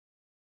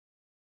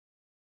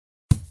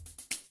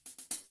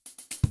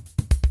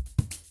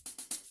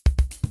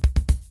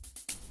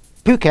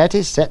Phuket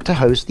is set to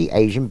host the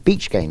Asian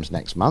Beach Games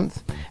next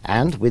month,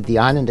 and with the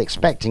island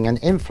expecting an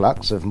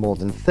influx of more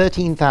than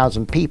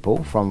 13,000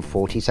 people from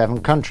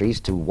 47 countries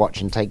to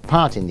watch and take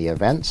part in the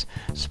events,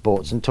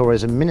 Sports and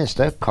Tourism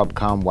Minister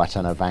Kobkarn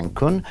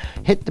Wattanavrangkul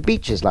hit the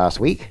beaches last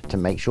week to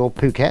make sure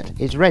Phuket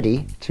is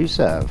ready to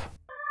serve.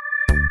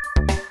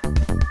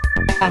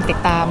 การติด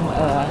ตาม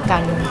กา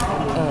ร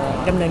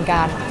ดำเนินก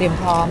ารเตรียม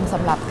พร้อมส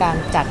ำหรับการ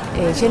จัดเ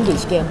อเชียนบี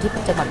ชเกมที่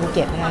จังหวัดภูเ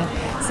ก็ตนะ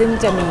ซึ่ง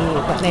จะมี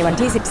ในวัน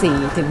ที่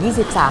 14 ถึง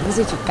 23 พฤ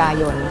ศจิกา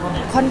ยน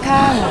ค่อน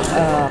ข้าง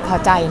พอ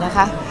ใจนะค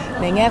ะ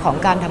ในแง่ของ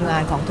การทำงา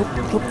นของ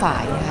ทุกฝ่า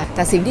ยนะคะแ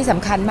ต่สิ่งที่ส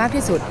ำคัญมาก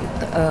ที่สุด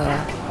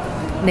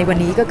ในวัน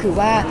นี้ก็คือ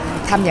ว่า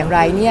ทำอย่างไร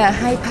เนี่ย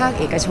ให้ภาค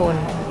เอกชน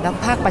และ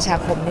ภาคประชา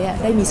คมเนี่ย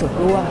ได้มีส่วน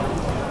ร่วม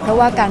เพราะ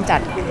ว่าการจั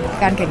ด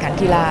การแข่งขัน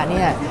กีฬาเ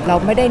นี่ยเรา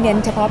ไม่ได้เน้น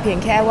เฉพาะเพียง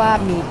แค่ว่า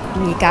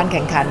มีการแ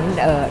ข่งขัน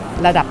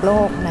ระดับโล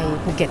กใน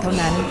ภูเก็ตเท่า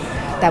นั้น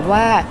แต่ว่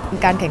า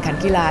การแข่งขัน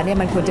กีฬาเนี่ย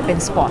มันควรจะเป็น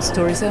Sports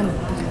Tourism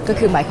ก็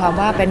คือหมายความ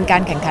ว่าเป็นกา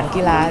รแข่งขัน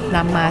กีฬาน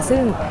ำมาซึ่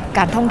งก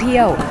ารท่องเที่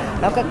ยว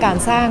แล้วก็การ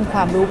สร้างคว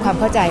ามรู้ความ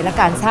เข้าใจและ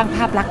การสร้างภ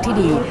าพลักษณ์ที่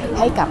ดีใ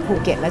ห้กับภู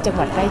เก็ตและจังห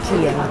วัดใกล้เ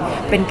คียง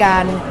เป็นกา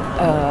ร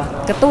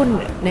กระตุ้น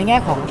ในแง่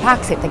ของภาค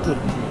เศรษฐกิจ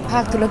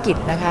ภาคธุรกิจ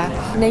นะคะ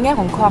ในแง่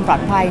ของความปลอ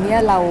ดภัยเนี่ย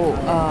เร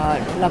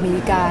ามี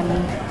การ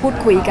พูด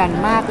คุยกัน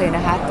มากเลยน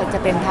ะคะจะ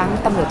เป็นทั้ง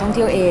ตำรวจท่องเ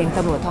ที่ยวเองต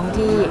ำรวจท้อง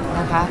ที่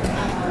นะคะ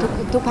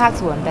ทุกภาค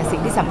ส่วนแต่สิ่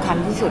งที่สำคัญ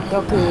ที่สุดก็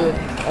คือ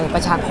ปร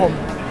ะชาคม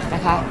น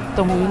ะคะต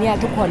รงนี้เนี่ย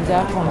ทุกคน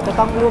คงจะ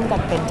ต้องร่วมกั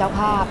นเป็นเจ้า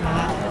ภาพนะค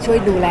ะช่วย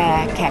ดูแล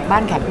แขกบ้า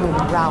นแขกเมือง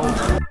ของเรา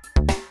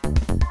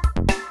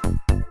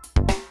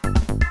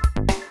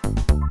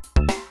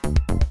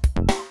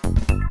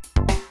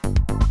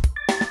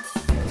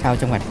ชาว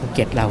จังหวัดภูเ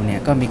ก็ตเราเนี่ย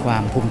ก็มีควา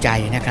มภูมิใจ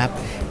นะครับ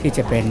ที่จ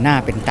ะเป็นหน้า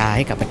เป็นตาใ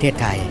ห้กับประเทศ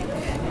ไทย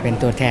เป็น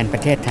ตัวแทนปร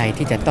ะเทศไทย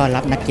ที่จะต้อน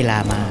รับนักกีฬา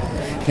มา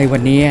ในวั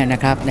นนี้น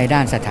ะครับในด้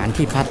านสถาน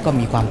ที่พักก็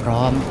มีความพร้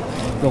อม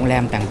โรงแร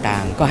มต่า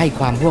งๆก็ให้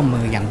ความร่วม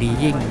มืออย่างดี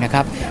ยิ่งนะค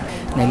รับ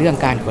ในเรื่อง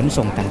การขน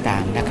ส่งต่า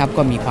งๆนะครับ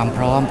ก็มีความพ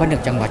ร้อมเพราะเนื่อ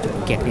งจังหวัด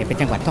ภูเก็ตเนี่ยเป็น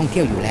จังหวัดท่องเ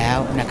ที่ยวอยู่แล้ว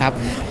นะครับ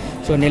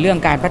ส่วนในเรื่อง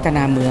การพัฒน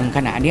าเมืองข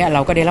ณะนี้เร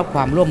าก็ได้รับค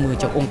วามร่วมมือ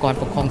จากองค์กร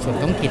ปกครองส่วน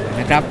ท้องถิ่น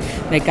นะครับ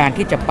ในการ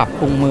ที่จะปรับ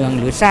ปรุงเมือง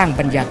หรือสร้าง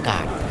บรรยาก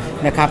าศ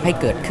นะครับให้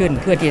เกิดขึ้น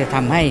เพื่อที่จะท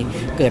ำให้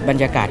เกิดบร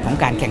รยากาศของ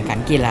การแข่งขัน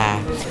กีฬา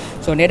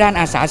ส่วนในด้าน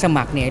อาสาส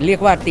มัครเนี่ยเรียก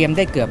ว่าเตรียมไ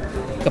ด้เกือบ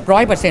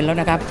 100% แล้ว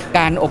นะครับ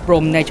การอบร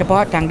มในเฉพา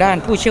ะทางด้าน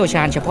ผู้เชี่ยวช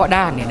าญเฉพาะ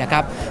ด้านเนี่ยนะค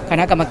รับค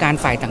ณะกรรมการ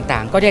ฝ่ายต่า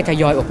งๆก็ได้ท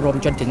ยอยอบรม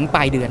จนถึงป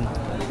ลายเดือน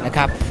นะค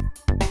รับ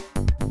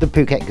The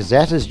Phuket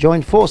Gazette has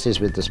joined forces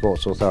with the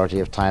Sports Authority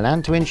of Thailand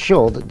to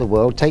ensure that the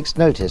world takes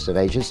notice of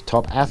Asia's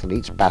top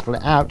athletes battle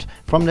it out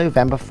from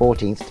November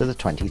 14th to the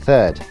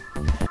 23rd.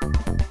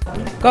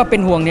 ก็เป็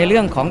นห่วงในเรื่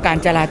องของการ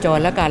จราจร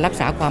และการรัก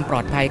ษาความปล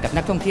อดภัยกับ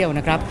นักท่องเที่ยวน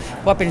ะครับ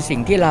ว่าเป็นสิ่ง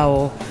ที่เร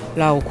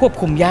าควบ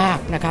คุมยาก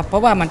นะครับเพรา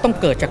ะว่ามันต้อง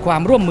เกิดจากควา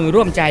มร่วมมือ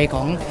ร่วมใจข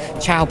อง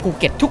ชาวภู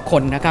เก็ตทุกค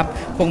นนะครับ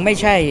คงไม่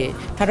ใช่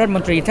ท่านรัฐม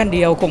นตรีท่านเ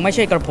ดียวคงไม่ใ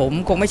ช่กระผม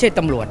คงไม่ใช่ต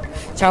ำรวจ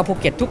ชาวภู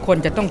เก็ตทุกคน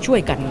จะต้องช่วย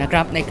กันนะค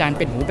รับในการเ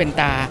ป็นหูเป็น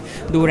ตา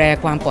ดูแล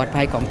ความปลอด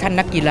ภัยของท่าน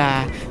นักกีฬา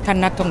ท่าน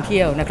นักท่องเ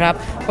ที่ยวนะครับ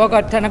เพราะก็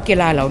ท่านนักกี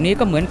ฬาเหล่านี้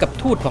ก็เหมือนกับ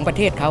ทูตของประเ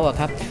ทศเขาอะ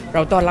ครับเร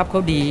าต้อนรับเข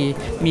าดี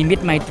มีมิต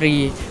รไมตรี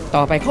ต่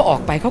อไปเขาออ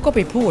กไปเขาก็ไป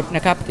พูดน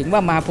ะครับถึงว่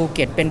ามาภูเ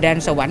ก็ตเป็นแดน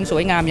สวรรค์ส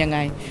วยงามยังไง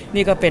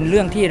นี่ก็เป็นเ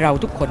รื่องที่เรา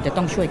ทุกคนจะ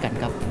ต้องช่วยกัน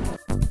ครับ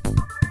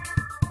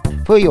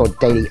For your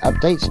daily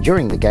updates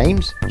during the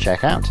games,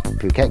 check out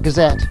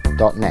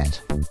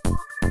PhuketGazette.net.